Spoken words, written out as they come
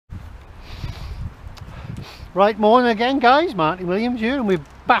Right, morning again guys, Martin Williams here, and we're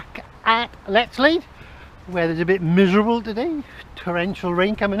back at Lechlade. Weather's a bit miserable today, torrential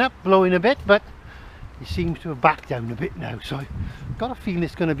rain coming up, blowing a bit, but it seems to have backed down a bit now, so I've got a feeling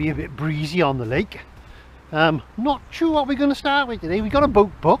it's going to be a bit breezy on the lake. Not sure what we're going to start with today. We've got a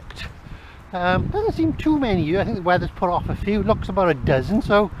boat booked. Doesn't seem too many here. I think the weather's put off a few, looks about a dozen,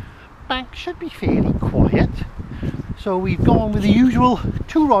 so bank should be fairly quiet. So we've gone with the usual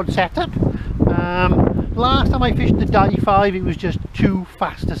 2-rod setup. Last time I fished the die 5, it was just too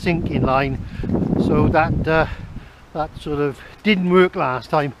fast to sink in line, so that sort of didn't work last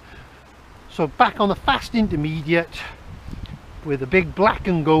time. So back on the fast intermediate with a big black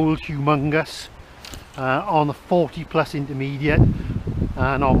and gold humongous on the 40 plus intermediate,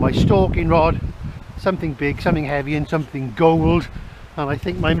 and on my stalking rod something big, something heavy and something gold. And I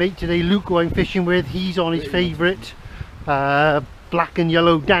think my mate today, Luke, who I'm fishing with, he's on his favourite black and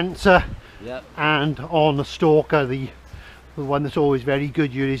yellow dancer. Yep. And on the stalker, the one that's always very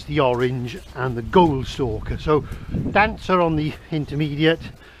good here is the orange and the gold stalker. So dancer on the intermediate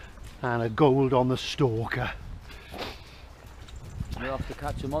and a gold on the stalker. We're off to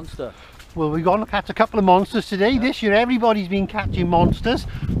catch a monster. Well, we're going to catch a couple of monsters today. Yep. This year everybody's been catching monsters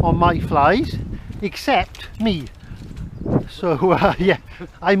on my flies except me. So yeah,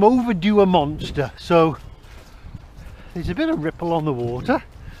 I'm overdue a monster. So there's a bit of ripple on the water,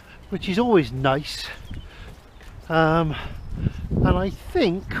 which is always nice. And I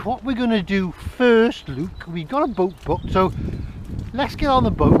think what we're going to do first, Luke, we've got a boat booked, so let's get on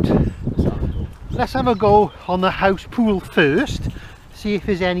the boat. Let's have a go on the house pool first, see if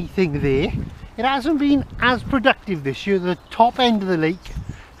there's anything there. It hasn't been as productive this year. The top end of the lake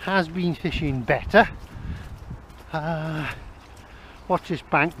has been fishing better. Watch this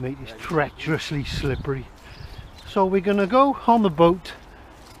bank, mate, it's treacherously slippery. So we're going to go on the boat,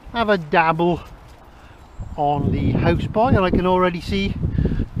 have a dabble on the houseboy, and I can already see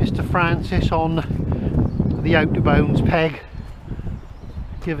Mr. Francis on the out of bounds peg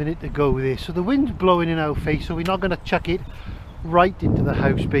giving it a go there. So the wind's blowing in our face, so we're not going to chuck it right into the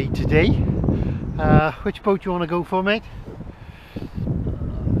house bay today. Which boat do you want to go for, mate?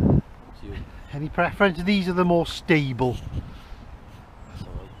 Any preference? These are the more stable.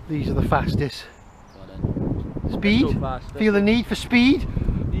 These are the fastest. Speed? Feel the need for speed?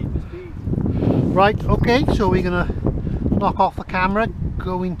 Right, okay, so we're going to knock off the camera,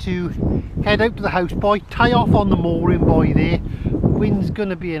 going to head out to the houseboy, tie off on the mooring buoy there. The wind's going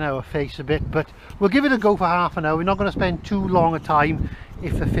to be in our face a bit, but we'll give it a go for half an hour. We're not going to spend too long a time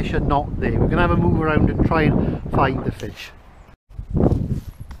if the fish are not there. We're going to have a move around and try and find the fish.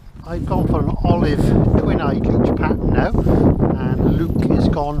 I've gone for an olive twin-eyed leech pattern now, and Luke has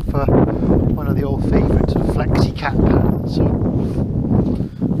gone for one of the old favourites, a flexi cat pattern, so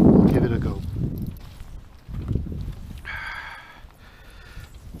we'll give it a go.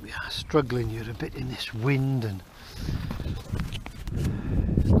 We are struggling here a bit in this wind, and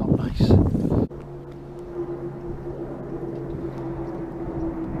it's not nice.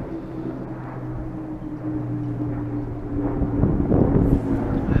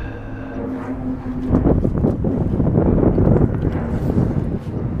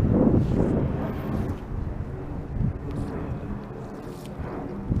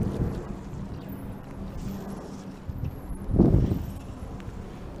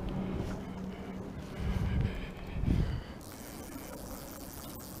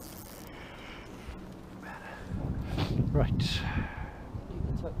 Right. You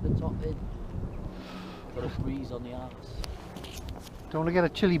can tuck the top in. Got a breeze on the arse. Don't want to get a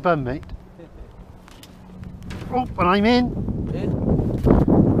chilly bum, mate. Oh, and I'm in.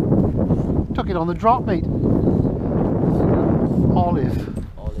 Took it on the drop, mate. Olive.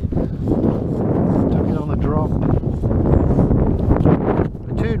 Took it on the drop.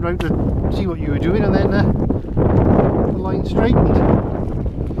 I turned round to see what you were doing, and then the line straightened.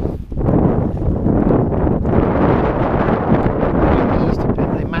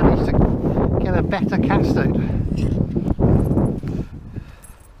 A better cast out.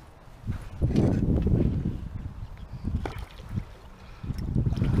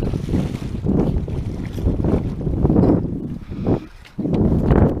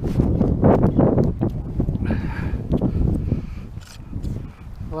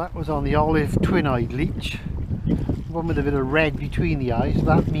 Well, that was on the olive twin-eyed leech, one with a bit of red between the eyes.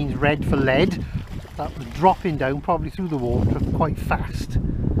 That means red for lead. That was dropping down probably through the water quite fast.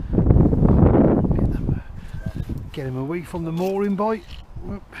 Get him away from the mooring buoy.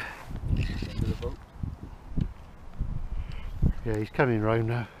 Yeah, he's coming round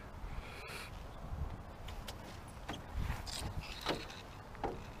now.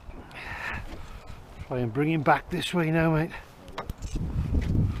 Try and bring him back this way now, mate. I'm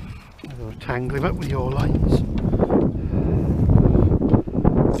going to tangle him up with your lines.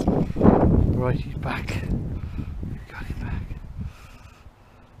 Right, he's back. Got him back.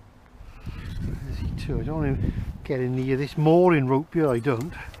 Where's he to? I don't want him getting near this mooring rope here, I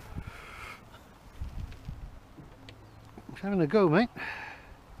don't. He's having a go, mate.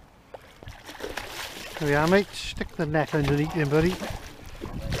 There we are, mate. Stick the net underneath him, buddy.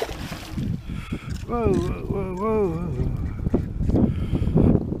 Whoa, whoa, whoa, whoa.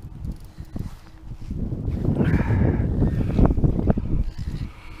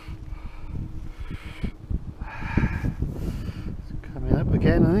 Coming up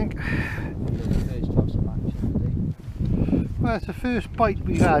again, I think. Well, it's the first bite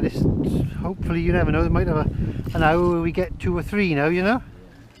we've had. It's, hopefully, you never know, they might have an hour where we get 2 or 3 now, you know.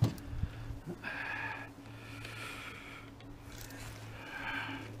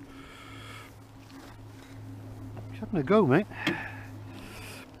 He's having a go, mate.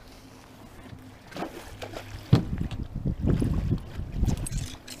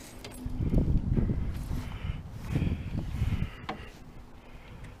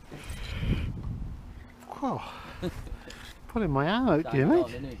 Oh, putting my arm out here, mate.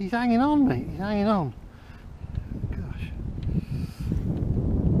 He's hanging on, mate. He's hanging on. Gosh.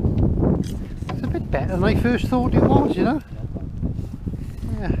 It's a bit better than I first thought it was, you know.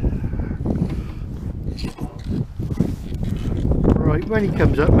 Yeah. Right, when he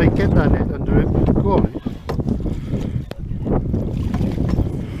comes up, mate, get that net under him. Go on, mate.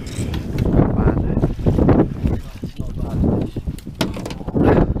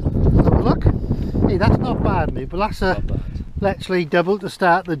 That's not bad, mate, but that's a Lechlade double to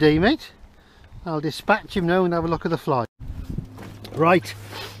start the day, mate. I'll dispatch him now and have a look at the fly. Right,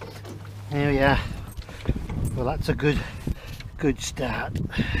 here we are. Well, that's a good start.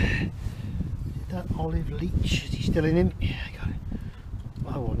 That Olive Leech, is he still in him? Yeah, I got it.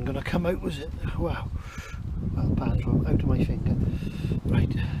 I wasn't going to come out, was it? Wow. Well, bad from out of my finger.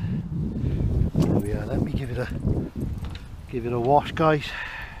 Right, there we are. Let me give it a wash, guys.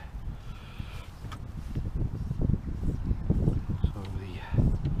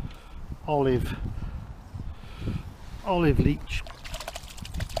 Olive Leech.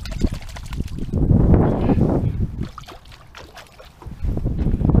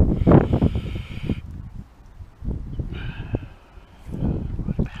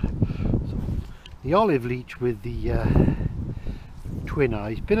 The Olive Leech with the twin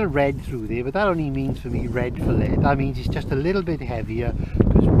eyes, been a red through there, but that only means for me red for lead. That means it's just a little bit heavier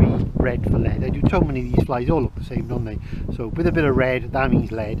because we red for lead. I do so many of these flies, all look the same, don't they? So with a bit of red, that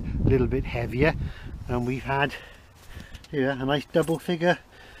means lead, a little bit heavier. And we've had here a nice double figure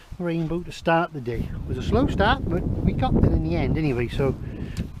rainbow to start the day. It was a slow start, but we got there in the end anyway, so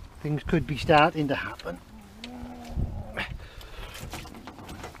things could be starting to happen.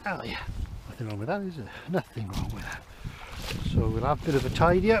 Oh yeah, nothing wrong with that, is there? Nothing wrong with that. So we'll have a bit of a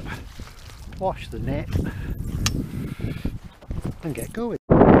tidy up, wash the net and get going.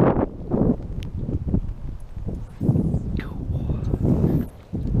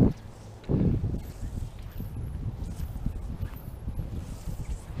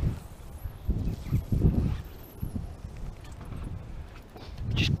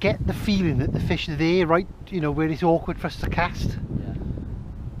 Just get the feeling that the fish are there, right, you know, where it's awkward for us to cast. Yeah.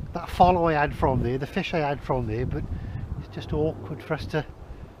 That follow I had from there, the fish I had from there, but it's just awkward for us to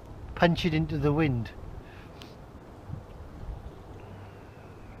punch it into the wind.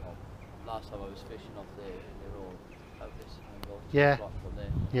 Well, last time I was fishing off there, they were all out this angle. Yeah. From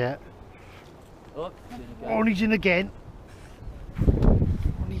there. Yeah. Oh, he's in again. Oh,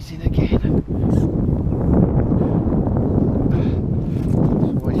 and he's in again. Oh, and he's in again.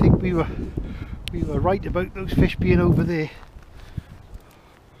 So I think we were right about those fish being over there.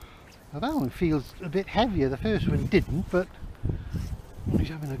 Now that one feels a bit heavier, the first one didn't, but he's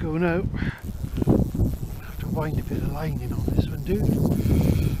having a go now. I have to wind a bit of lining on this one, dude.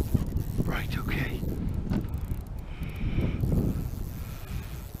 Right, okay.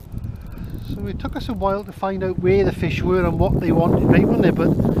 So it took us a while to find out where the fish were and what they wanted, right, wasn't it? But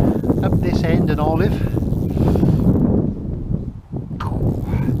up this end and Olive.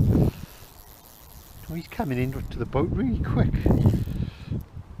 Oh, he's coming in to the boat really quick.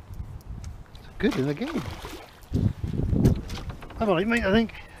 Good in the game. I'm alright, mate, I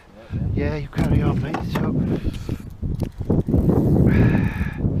think. Yeah, you carry on, mate. So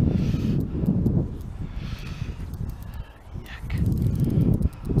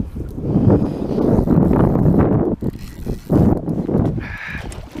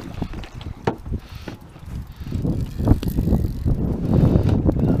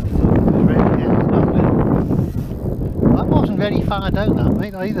far down that,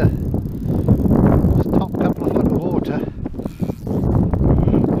 mate, either. Just top couple of foot of water.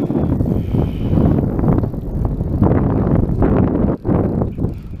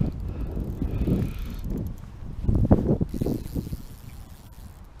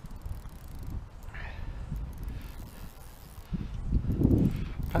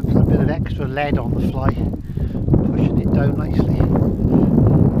 Perhaps a bit of extra lead on the fly, pushing it down nicely.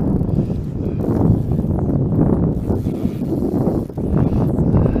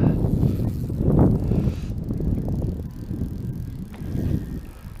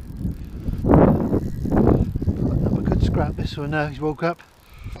 Putting up a good scrap this one now, he's woke up.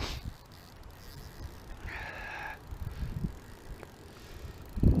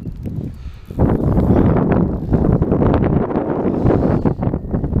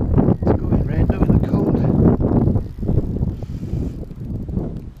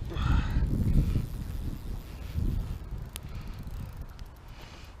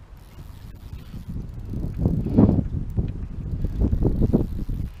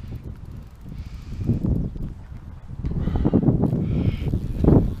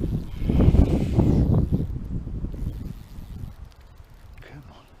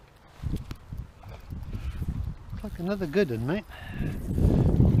 Like another good one, mate.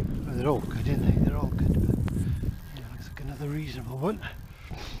 Well, they're all good, aren't they? They're all good. But yeah, looks like another reasonable one.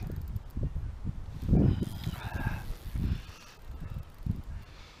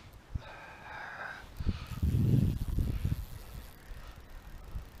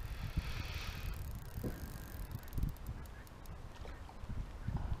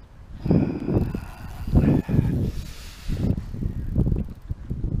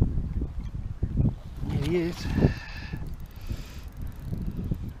 Here he is.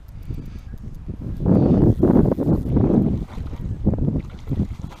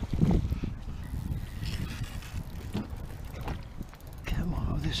 Come on,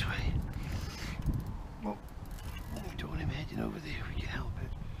 over this way. Oh, we don't want him heading over there if we can help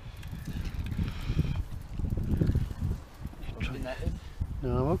it. No,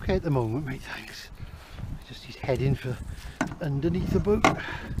 I'm okay at the moment, mate, thanks. Just he's heading for underneath the boat. Got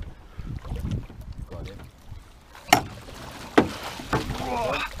him.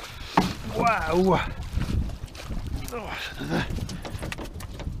 Oh, wow! Oh,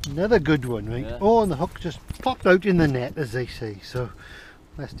 another good one, mate. Yeah. Oh, and the hook just popped out in the net, as they say. So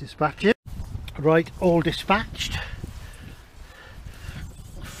let's dispatch it. Right, all dispatched.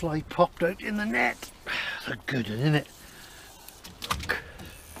 Fly popped out in the net. That's a good one, isn't it?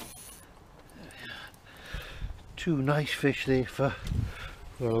 Two nice fish there for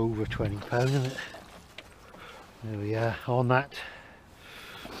well over £20, isn't it? There we are on that.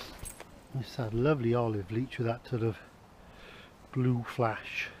 It's that lovely olive leech with that sort of blue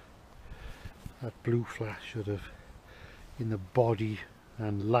flash. That blue flash sort of in the body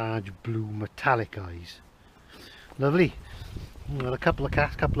and large blue metallic eyes. Lovely. Got a couple of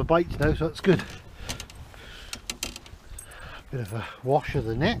casts, couple of bites now, so that's good. Bit of a wash of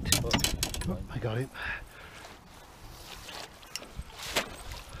the net. Oh, I got him.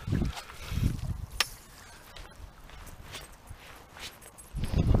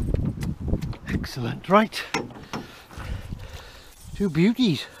 Excellent, right. Two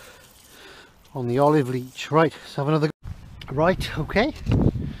beauties on the olive leech. Right, let's have another. Right, okay.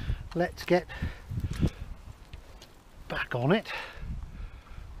 Let's get back on it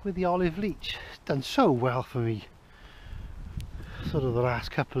with the olive leech. It's done so well for me sort of the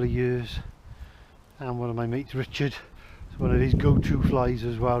last couple of years, and one of my mates, Richard, it's one of his go-to flies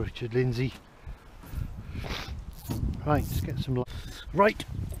as well, Richard Lindsay. Right, let's get some. Right,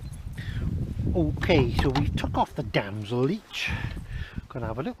 okay, so we took off the damsel leech. Gonna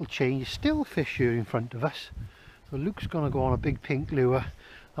have a little change. Still fish here in front of us, so Luke's gonna go on a big pink lure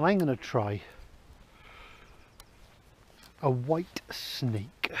and I'm gonna try a white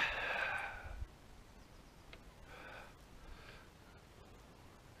snake.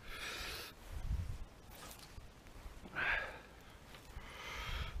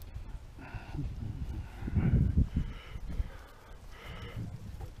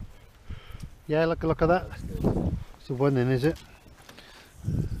 Yeah, look at that. It's the one then, is it?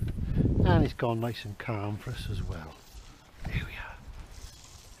 And it's gone nice and calm for us as well. There we are.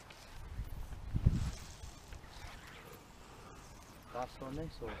 Fast on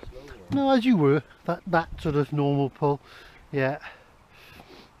this or slow? Or? No, as you were. That sort of normal pull. Yeah.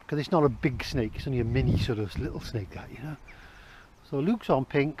 Because it's not a big snake, it's only a mini sort of little snake, that, you know. So Luke's on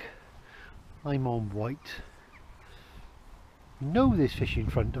pink, I'm on white. We know there's fish in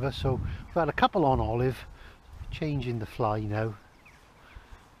front of us, so we've had a couple on olive. Changing the fly now,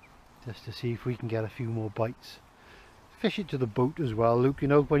 just to see if we can get a few more bites. fish it to the boat as well, Luke. You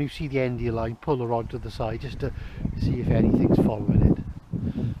know, when you see the end of your line, pull the rod to the side just to see if anything's following it.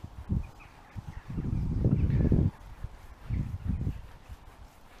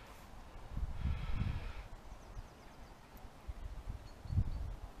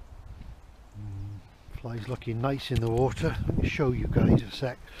 Fly's looking nice in the water. Let me show you guys a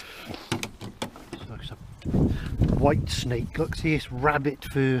sec. This looks a white snake. Look, see this rabbit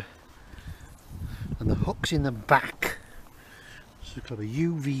fur, and the hook's in the back. So it's got a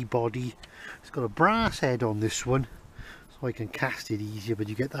UV body. It's got a brass head on this one, so I can cast it easier. But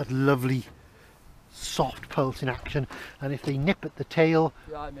you get that lovely soft pulsing action. And if they nip at the tail,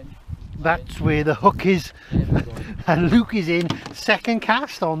 that's where the hook is. And Luke is in second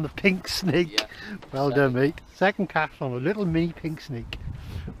cast on the pink snake. Yeah. Well done, mate. Second cast on a little mini pink snake.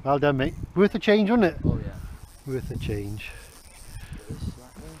 Well done, mate. Worth a change, wasn't it? Oh yeah. Worth a change.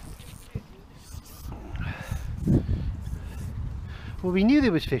 Well, we knew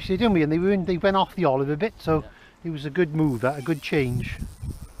there was fish there, didn't we? And they went off the olive a bit, so it was a good move, that, a good change.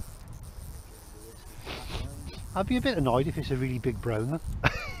 I'd be a bit annoyed if it's a really big brown.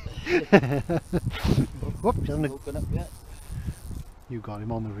 Whoops, you got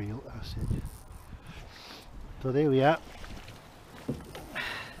him on the reel, that's it. So there we are.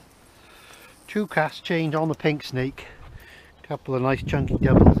 2 cast change on the pink snake. Couple of nice chunky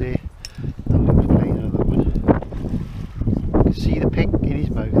doubles there. And Luke's playing another one. You can see the pink in his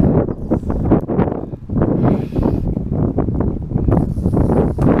mouth.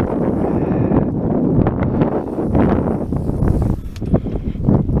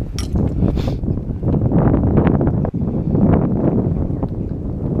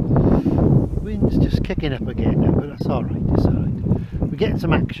 Kicking up again now, but that's alright, it's alright. We're getting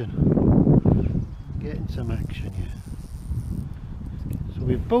some action. Getting some action here. So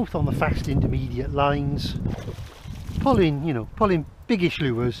we're both on the fast intermediate lines, pulling, you know, pulling biggish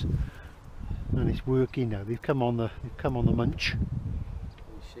lures, and it's working now. They've come on the munch.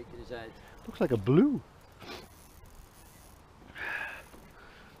 He's shaking his head. Looks like a blue.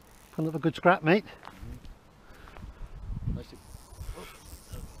 Another good scrap, mate. Nice to...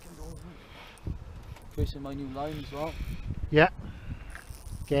 Fishing my new line as well. Yeah.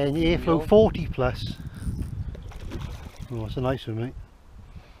 Again, airflow 40 plus. Oh, that's a nice one, mate.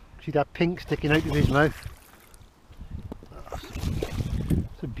 See that pink sticking out of his mouth?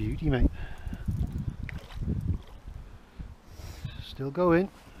 It's a beauty, mate. Still going.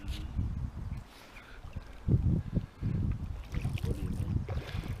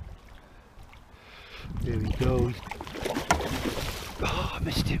 There he goes. Oh, I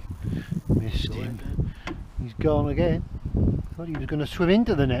missed him. Missed him. He's gone again. Thought he was going to swim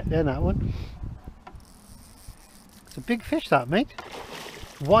into the net there, that one. It's a big fish, that, mate.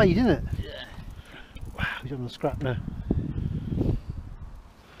 Wide, isn't it? Yeah. Wow, he's on the scrap now.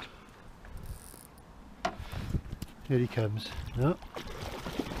 Here he comes. No.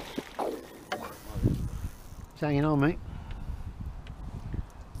 He's hanging on, mate.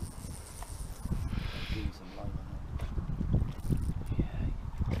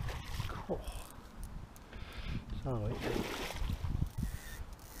 Alright.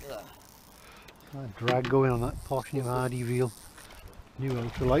 That drag going on that posh new hardy reel. New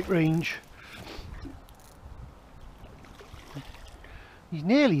ultralight range. He's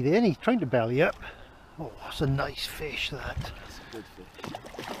nearly there and he's trying to belly up. Oh, that's a nice fish, that. That's a good fish.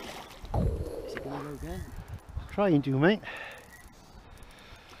 Is he going to go again? Trying to, mate.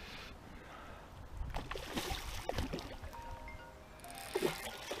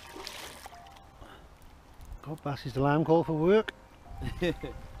 Oh, passes the lamb call for work.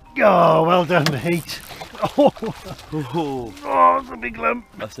 Oh, well done, mate. Oh, that's a big lump.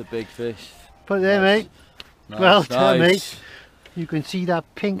 That's a big fish. Put it there, Nice. mate. Nice, Well done, nice. mate. You can see that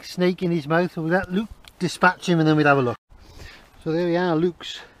pink snake in his mouth. So we'll let Luke dispatch him and then we'll have a look. So there we are,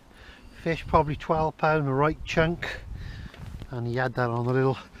 Luke's fish, probably 12 pound, a right chunk. And he had that on a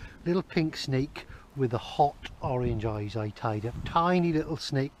little pink snake with the hot orange eyes I tied up. Tiny little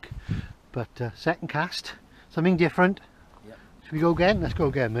snake, but second cast. Something different. Yep. Should we go again? Let's go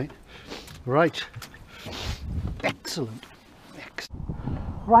again, mate. Right. Excellent.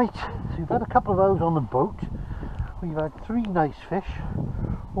 Right, so we've had a couple of those on the boat. We've had 3 nice fish,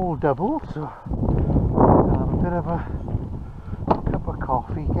 all doubles. So we'll have a bit of a cup of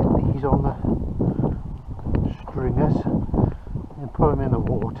coffee, get these on the stringers and put them in the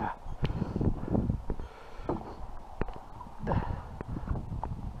water.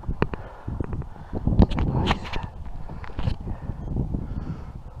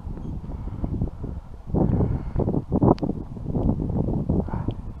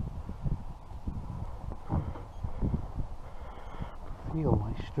 nearly all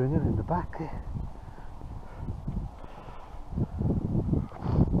my stringer in the back there.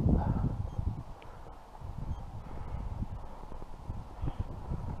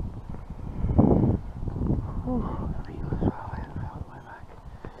 Oh, the reel as well, out my back.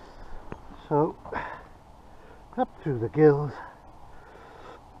 So, up through the gills.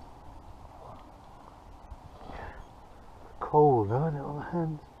 Cold though, isn't it, on the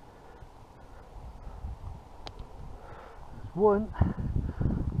hands? There's one.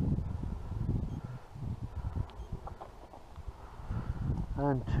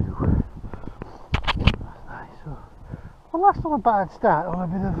 And two. That's nice. So, well, that's not a bad start on a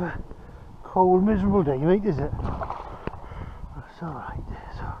bit of a cold, miserable day, mate, is it? That's alright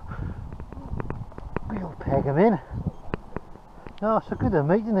there, so we'll peg them in. No, it's a good one,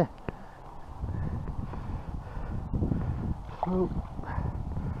 mate, isn't it? So,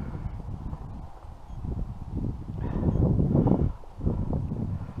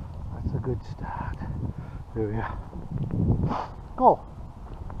 that's a good start. There we are. Go!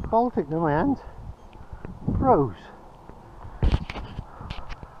 Baltic in my hand. Pros.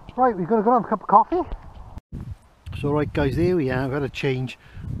 Right, we've got to go and have a cup of coffee. So right guys, there we are, I've had a change.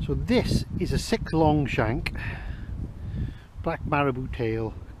 So this is a 6 long shank, black marabou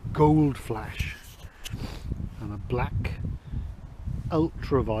tail, gold flash, and a black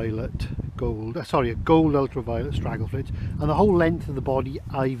ultraviolet gold, a gold ultraviolet straggleflint, and the whole length of the body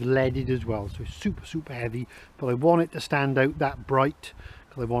I've leaded as well, so it's super heavy, but I want it to stand out that bright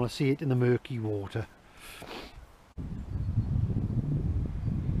because I want to see it in the murky water.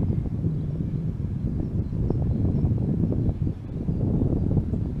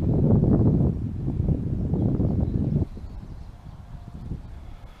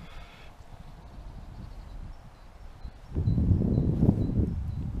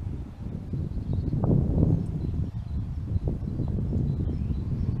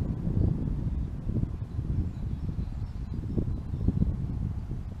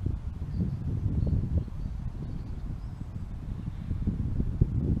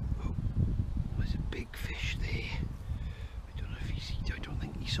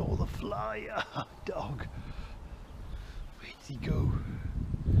 Saw the fly. Dog, where'd he go?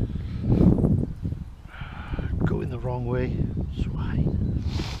 Going the wrong way. Swine.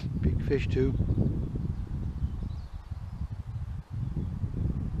 Big fish too.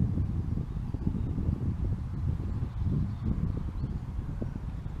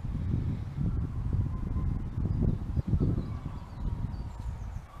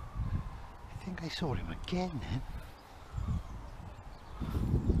 I think I saw him again then.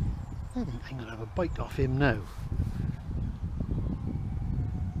 I think I'm going to have a bite off him now.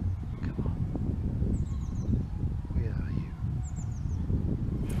 Come on. Where are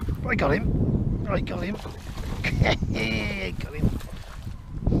you? I got him. I got him. I got him.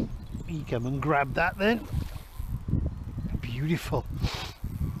 You come and grab that then. Beautiful.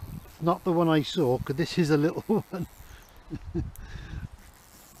 It's not the one I saw, because this is a little one.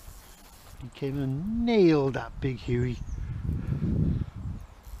 He came and nailed that big Huey.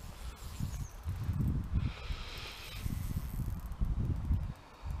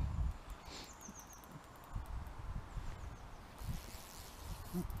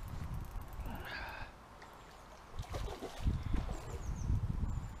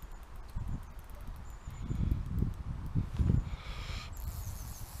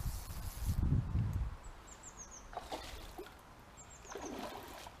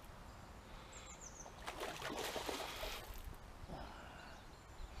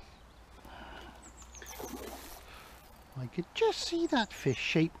 I could just see that fish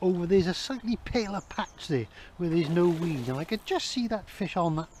shape over. There's a slightly paler patch there where there's no weed, and I could just see that fish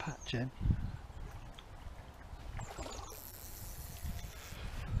on that patch then.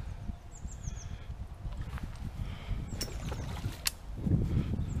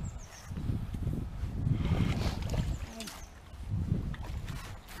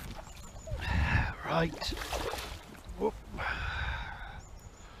 Right. Whoop.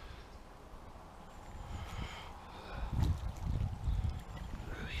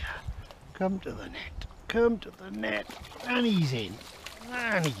 Come to the net, come to the net, and he's in,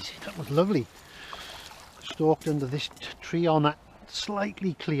 and he's in. That was lovely. Stalked under this tree on that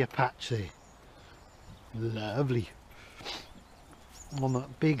slightly clear patch there. Lovely. On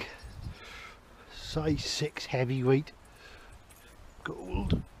that big size 6 heavyweight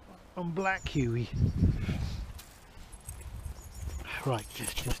gold and black Huey. Right,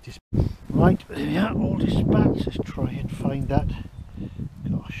 just right, there we are, all this spats. Let's try and find that.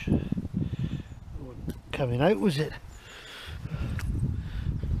 Gosh. Coming out, was it?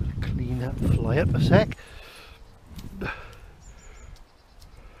 Clean that fly up a sec.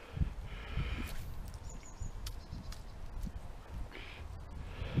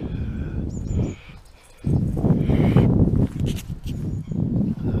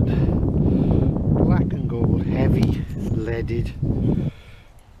 headed.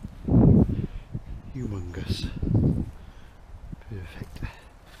 Humongous. Perfect.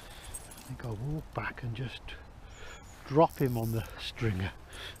 I think I'll walk back and just drop him on the stringer.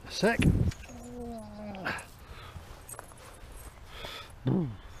 A sec.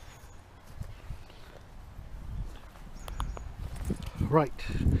 Right,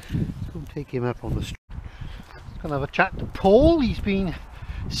 let's go and take him up on the stringer. Gonna have a chat to Paul. He's been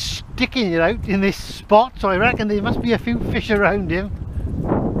sticking it out in this spot, so I reckon there must be a few fish around him.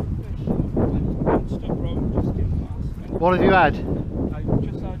 What have you had? I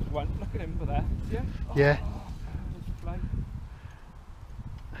just had one. Look at him over there. Yeah. Yeah. Oh,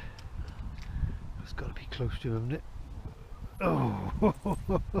 It's got to be close to him, hasn't it? Oh.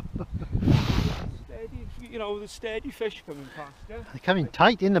 steady, you know, the steady fish coming past. Yeah. They're coming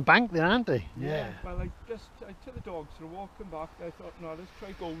tight in the bank there, aren't they? Yeah. Well, I took the dogs for a walk and back. I thought, no, let's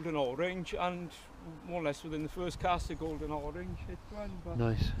try golden orange, and more or less within the first cast of golden orange hit one. But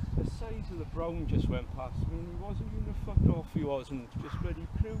Nice. the size of the brown just went past me, and he wasn't even a foot off. He wasn't. Just really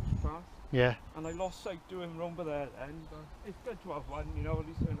cruised past. Yeah. And I lost sight to him round by there then. But it's good to have one, you know. At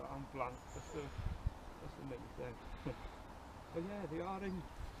least I'm blank. That's the main thing. But yeah, they are in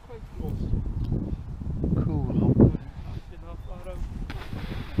quite close. Cool.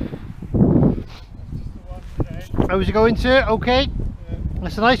 How's it going, sir? Okay. Yeah.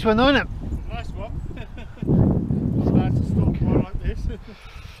 That's a nice one, though, isn't it? Nice one. Not bad to stalk one like this.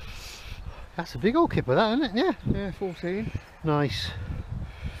 That's a big old kipper, that, isn't it? Yeah. Yeah, 14. Nice.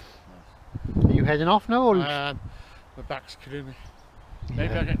 Are you heading off now? Or My back's killing me.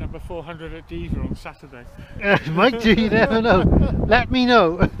 Maybe I get number 400 at Diva on Saturday. might do, you never know. Let me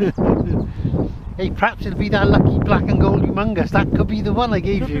know. Hey, perhaps it'll be that lucky black and gold humongous. That could be the one I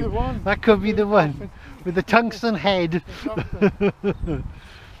gave you. Be the one. That could be the one. With the tungsten head.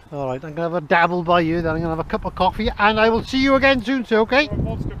 Alright, I'm going to have a dabble by you, then I'm going to have a cup of coffee, and I will see you again soon, sir, okay? There's a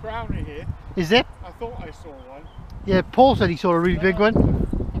monster brownie here. Is there? I thought I saw one. Yeah, Paul said he saw a really big one.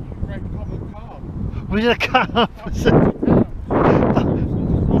 Fucking red common carp. Was it a carp?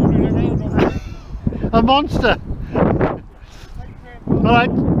 Rolling around on me. A monster.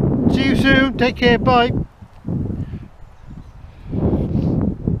 Alright, see you soon, take care, bye.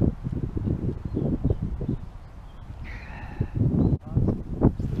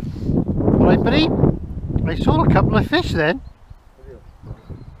 Alright, buddy, I saw a couple of fish then. Do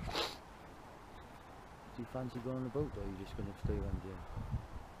you fancy going on the boat, or are you just going to stay around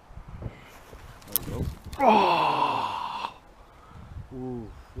here? There we go. Oh, Ooh,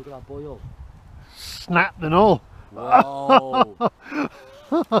 look at that boil. snapped and all. Whoa!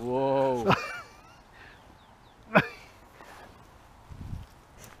 Whoa!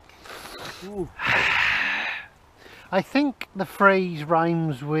 Ooh. I think the phrase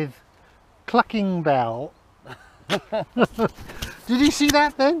rhymes with clucking bell. Did you see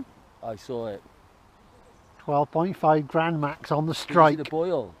that then? I saw it. 12.5 grand max on the Did you strike. see the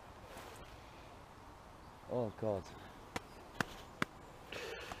boil? Oh God.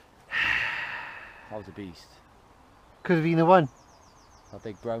 That was a beast. Could have been the one. That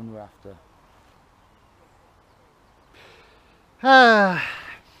big brown we're after. Ah,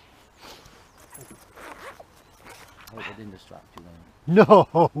 I hope I didn't distract you then. no,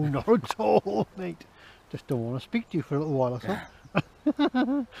 not at all, mate. Just don't want to speak to you for a little while or so. Yeah,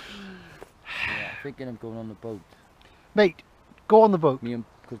 I'm thinking of going on the boat. Mate, go on the boat.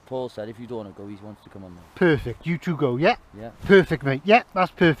 Because Paul said if you don't want to go, he wants to come on there. Perfect, you two go, yeah? Yeah. Perfect, mate, yeah,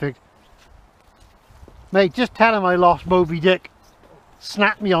 that's perfect. Mate, just tell him I lost Moby Dick.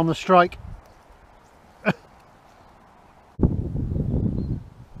 Snap me on the strike.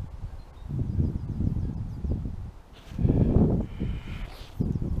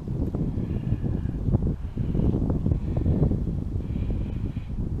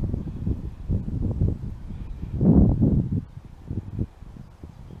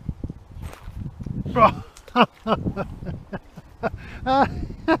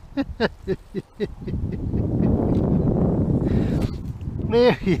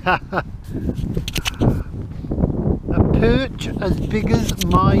 There we are. A perch as big as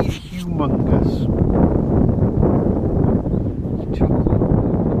my humongous.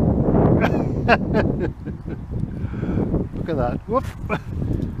 Look at that. Whoop.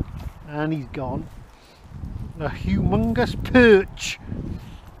 And he's gone. A humongous perch.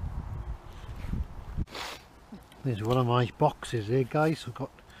 There's one of my boxes here, guys. I've got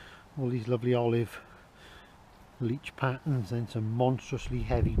all these lovely olive leech patterns, then some monstrously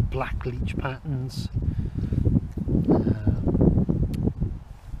heavy black leech patterns,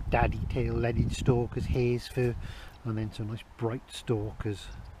 daddy tail leaded stalkers, hare's fur, and then some nice bright stalkers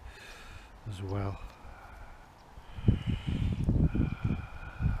as well.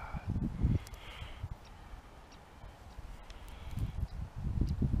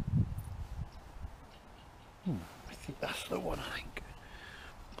 I think that's the one, I think.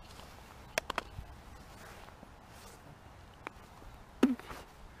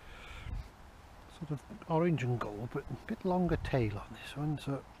 Sort of orange and gold, but a bit longer tail on this one,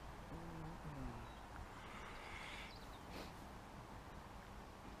 so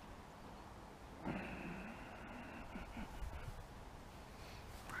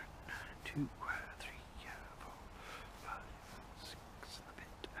two, three, four, five, six and a bit.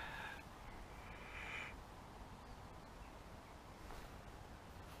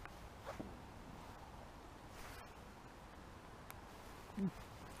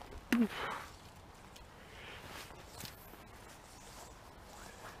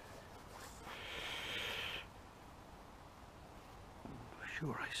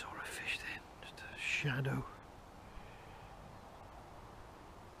 Sure, I saw a fish then, just a shadow.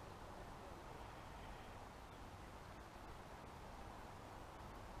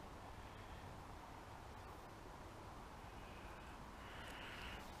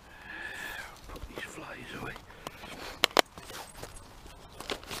 Put these flies away.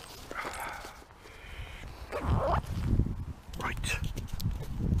 Right.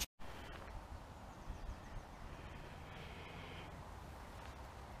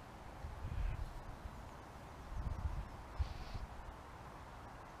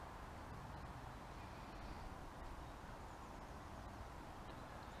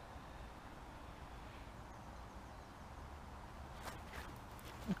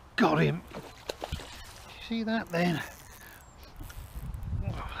 Got him. See that then?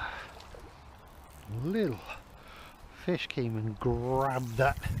 Little fish came and grabbed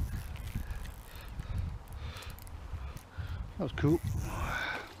that. That was cool.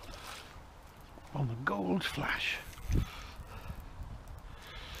 On the gold flash.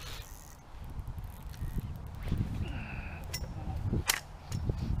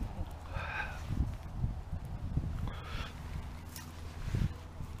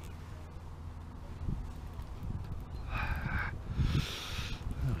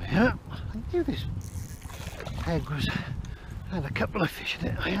 Yeah, I knew this egg had a couple of fish in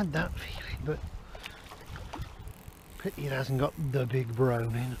it. I had that feeling, but pity it hasn't got the big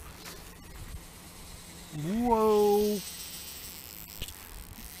brown in. Whoa!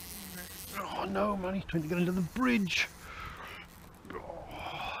 Oh no, man, he's trying to get under the bridge.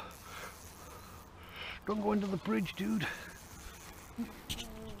 Oh, don't go under the bridge, dude.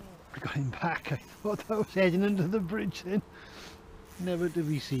 I got him back. I thought I was heading under the bridge then. Never to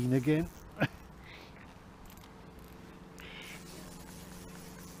be seen again.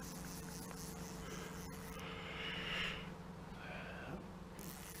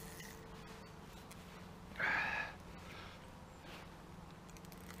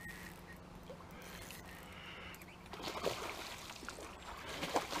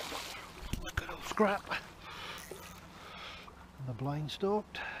 Good old scrap. And the blind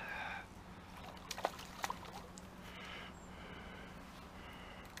stalked.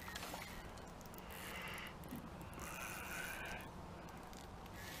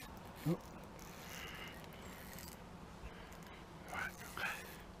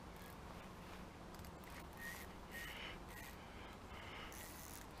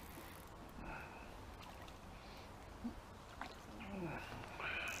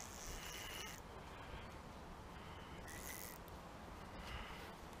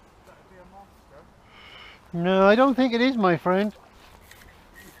 No, I don't think it is, my friend.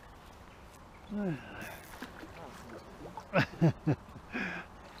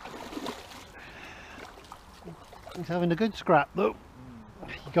 He's having a good scrap though.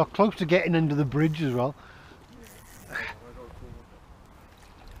 He got close to getting under the bridge as well.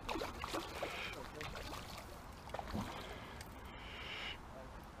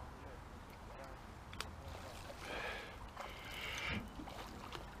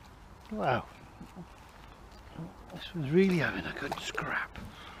 Wow. This was really having a good scrap.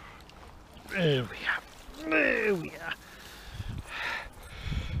 There we are. There we are.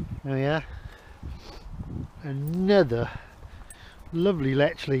 There we are. Another lovely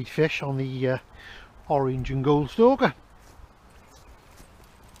Lechlade fish on the orange and gold stalker.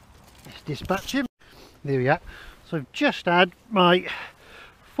 Let's dispatch him. There we are. So I've just had my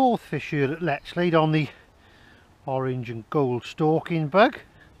fourth fish here at Lechlade on the orange and gold stalking bug.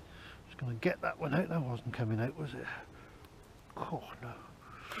 Just going to get that one out. That wasn't coming out, was it? Oh no.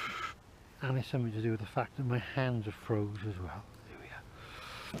 And it's something to do with the fact that my hands are froze as well. There we are.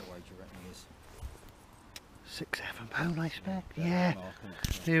 What weight do you reckon he is? 6-7 pound, I expect. Yeah.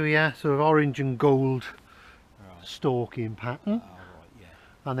 Here we are, sort of orange and gold stalking pattern. Oh, right, yeah.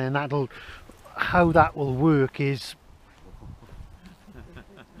 And then how that will work is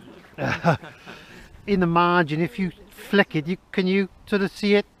in the margin, if you flick it, can you sort of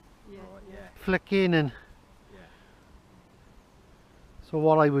see it flick in? And so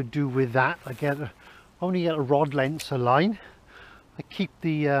what I would do with that, only get a rod length of line. I keep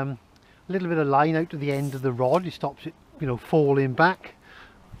the little bit of line out to the end of the rod. It stops it, you know, falling back,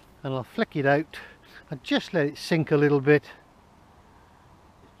 and I'll flick it out and just let it sink a little bit.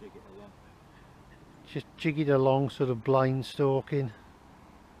 Just jig it along, sort of blind stalking.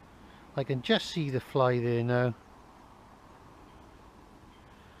 I can just see the fly there now.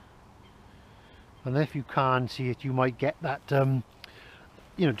 And if you can't see it, you might get that,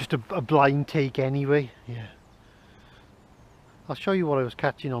 you know, just a blind take anyway. Yeah. I'll show you what I was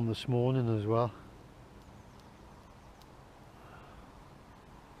catching on this morning as well.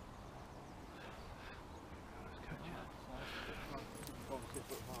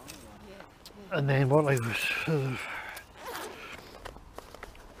 And then what I was sort of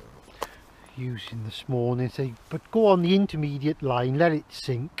using this morning, but go on the intermediate line, let it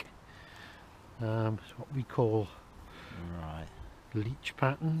sink. It's what we call leech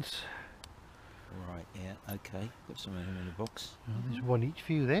patterns. Right, yeah, okay. Got some of them in the box. Oh, there's one each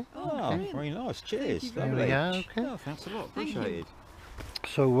for you there. Oh, okay. Very nice. Cheers. There Lovely. we are, okay. Oh, thanks a lot. Appreciated.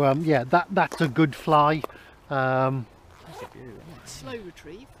 So yeah, that's a good fly. Slow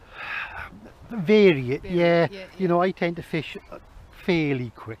retrieve. Vary it, yeah. Yeah. You know, I tend to fish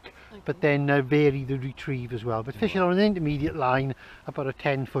fairly quick, but then vary the retrieve as well. But fishing on an intermediate line, about a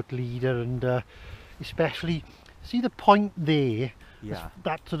 10-foot leader, and especially, see the point there? Yeah.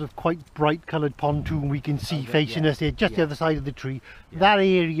 That sort of quite bright coloured pontoon we can see Okay, facing yeah, us there, just the yeah. other side of the tree. Yeah. That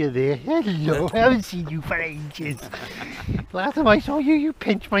area there, hello, I haven't seen you for ages. Last time I saw you, you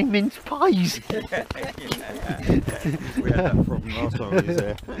pinched my mince pies. We had that problem last time I was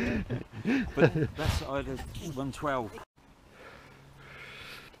there. But that's either 112.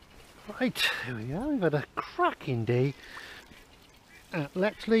 Right, here we are. We've had a cracking day at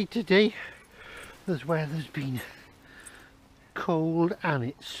Lechlade today. The weather's been cold, and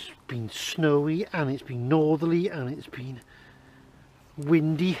it's been snowy, and it's been northerly, and it's been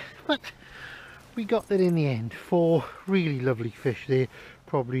windy, but we got there in the end. 4 really lovely fish there,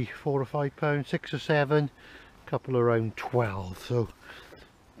 probably 4 or 5 pounds, 6 or 7, a couple around 12. So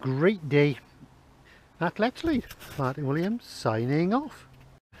great day at Lechlade. Martin Williams signing off.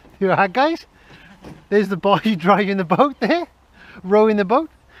 Here you are, guys. There's the boys driving the boat there, rowing the boat.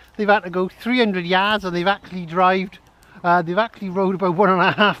 They've had to go 300 yards, and they've actually rowed about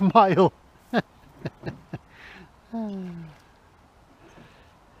 1.5 miles.